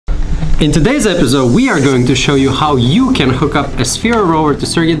In today's episode, we are going to show you how you can hook up a SPHERO rover to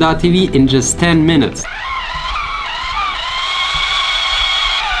Surrogate.tv in just 10 minutes.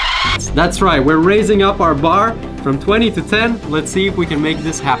 That's right, we're raising up our bar from 20 to 10. Let's see if we can make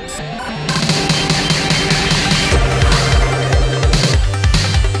this happen.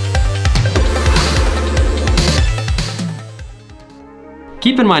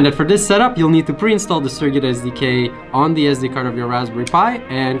 Keep in mind that for this setup, you'll need to pre-install the Surrogate SDK on the SD card of your Raspberry Pi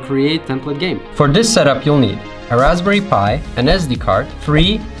and create template game. For this setup, you'll need a Raspberry Pi, an SD card,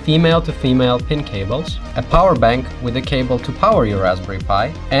 3 female-to-female pin cables, a power bank with a cable to power your Raspberry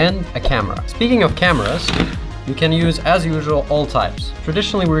Pi, and a camera. Speaking of cameras, you can use, as usual, all types.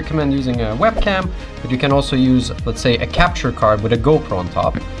 Traditionally, we recommend using a webcam, but you can also use, let's say, a capture card with a GoPro on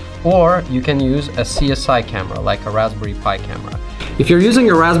top, or you can use a CSI camera, like a Raspberry Pi camera. If you're using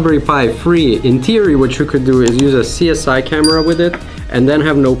a Raspberry Pi free, in theory what you could do is use a CSI camera with it and then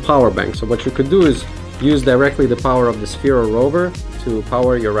have no power bank. So what you could do is use directly the power of the SPHERO rover to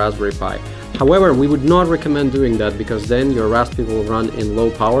power your Raspberry Pi. However, we would not recommend doing that because then your Raspberry will run in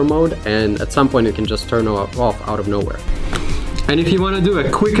low power mode and at some point it can just turn off out of nowhere. And if you want to do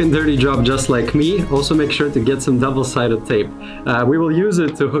a quick and dirty job just like me, also make sure to get some double-sided tape. We will use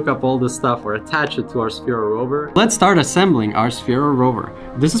it to hook up all the stuff or attach it to our SPHERO rover. Let's start assembling our SPHERO rover.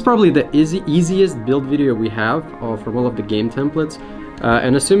 This is probably the easiest build video we have from all of the game templates.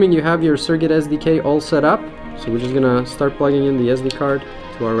 And assuming you have your Surrogate SDK all set up, so we're just gonna start plugging in the SD card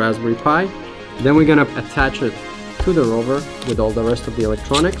to our Raspberry Pi. Then we're gonna attach it to the rover with all the rest of the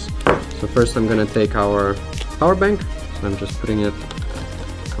electronics. So first I'm gonna take our power bank. I'm just putting it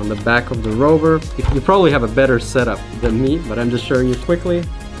on the back of the rover. You probably have a better setup than me, but I'm just showing you quickly.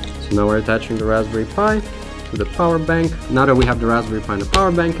 So now we're attaching the Raspberry Pi to the power bank. Now that we have the Raspberry Pi and the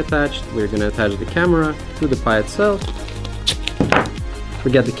power bank attached, we're going to attach the camera to the Pi itself. We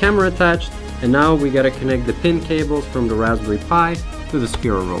get the camera attached, and now we got to connect the pin cables from the Raspberry Pi to the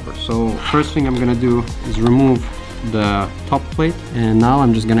SPHERO rover. So first thing I'm going to do is remove the top plate, and now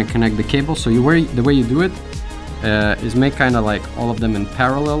I'm just going to connect the cable. So the way you do it is make kind of like all of them in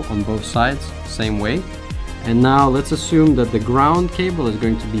parallel on both sides, same way. And now let's assume that the ground cable is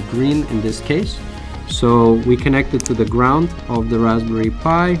going to be green in this case. So we connect it to the ground of the Raspberry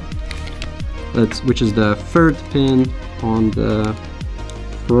Pi, which is the third pin on the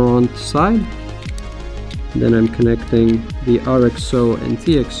front side. Then I'm connecting the RXO and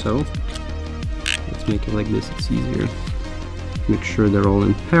TXO. Let's make it like this, it's easier. Make sure they're all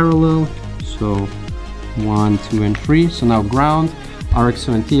in parallel. So 1, 2, and 3. So now ground,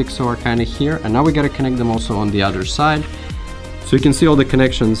 RXO and TXO are kind of here, and now we got to connect them also on the other side. So you can see all the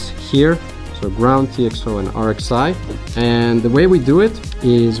connections here. So ground, TXO, and RXI. And the way we do it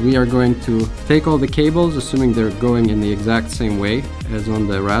is we are going to take all the cables, assuming they're going in the exact same way as on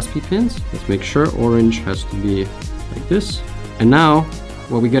the Raspberry pins. Let's make sure orange has to be like this. And now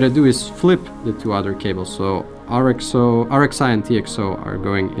what we got to do is flip the two other cables. So RXI and TXO are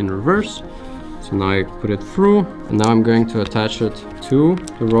going in reverse. So now I put it through, and now I'm going to attach it to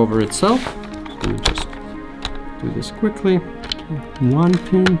the rover itself. So let me just do this quickly. 1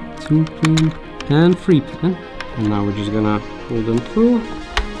 pin, 2 pin, and 3 pin. And now we're just gonna pull them through,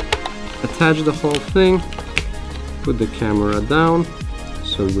 attach the whole thing, put the camera down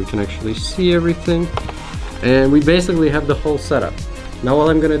so we can actually see everything. And we basically have the whole setup. Now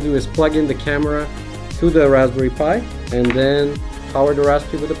all I'm gonna do is plug in the camera to the Raspberry Pi and then power the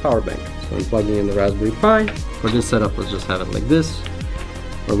Raspberry with a power bank. So I'm plugging in the Raspberry Pi. For this setup, let's just have it like this.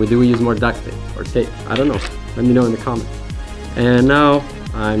 Or do we use more duct tape or tape? I don't know. Let me know in the comments. And now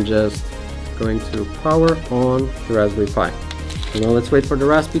I'm just going to power on the Raspberry Pi. So now let's wait for the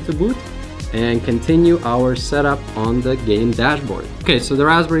Raspberry to boot and continue our setup on the game dashboard. Okay, so the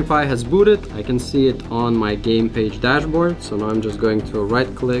Raspberry Pi has booted. I can see it on my game page dashboard. So now I'm just going to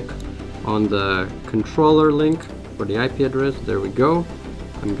right click on the controller link for the IP address. There we go.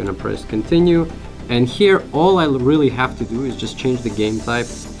 I'm gonna press continue, and here all I really have to do is just change the game type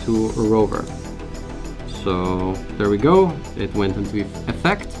to a rover. So there we go, it went into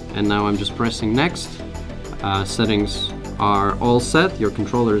effect, and now I'm just pressing next. Settings are all set, your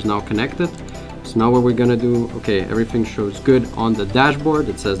controller is now connected. So now what we're gonna do, okay, everything shows good on the dashboard.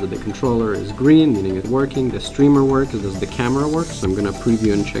 It says that the controller is green, meaning it's working. The streamer works, does the camera work? So I'm gonna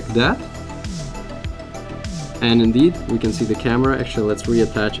preview and check that. And indeed, we can see the camera. Actually, let's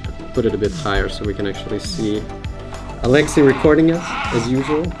reattach it, put it a bit higher so we can actually see Alexi recording us, as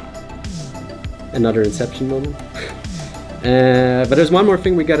usual. Another Inception moment. But there's one more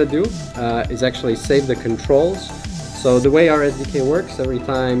thing we gotta do, is actually save the controls. So the way our SDK works, every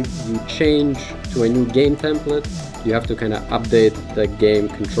time you change to a new game template, you have to kind of update the game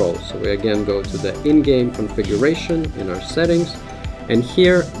controls. So we again go to the in-game configuration in our settings, and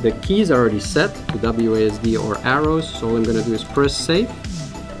here the keys are already set to WASD or arrows. So all I'm going to do is press save.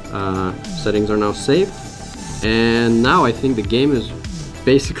 Settings are now saved, and now I think the game is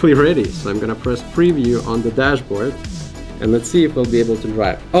basically ready. So I'm going to press preview on the dashboard, and let's see if we'll be able to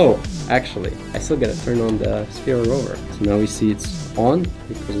drive. Oh, actually, I still got to turn on the SPHERO rover. So now we see it's on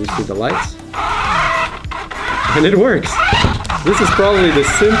because we see the lights. And it works! This is probably the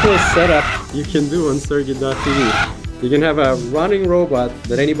simplest setup you can do on Surrogate.tv. You can have a running robot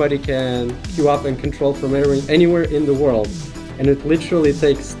that anybody can queue up and control from anywhere in the world, and it literally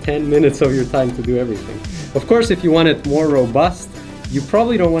takes 10 minutes of your time to do everything. Of course, if you want it more robust, you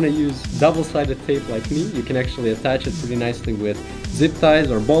probably don't want to use double-sided tape like me. You can actually attach it pretty nicely with zip ties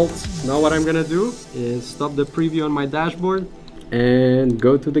or bolts. Now what I'm gonna do is stop the preview on my dashboard and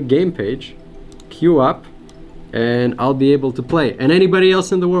go to the game page, queue up, and I'll be able to play. And anybody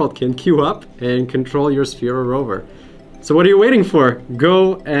else in the world can queue up and control your SPHERO rover. So what are you waiting for?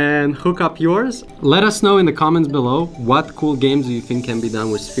 Go and hook up yours. Let us know in the comments below what cool games you think can be done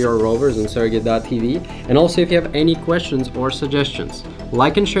with SPHERO rovers on Surrogate.tv. And also if you have any questions or suggestions,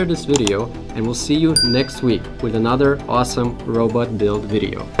 like and share this video, and we'll see you next week with another awesome robot build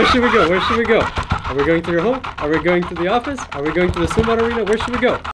video. Where should we go? Where should we go? Are we going to your home? Are we going to the office? Are we going to the Sumo arena? Where should we go?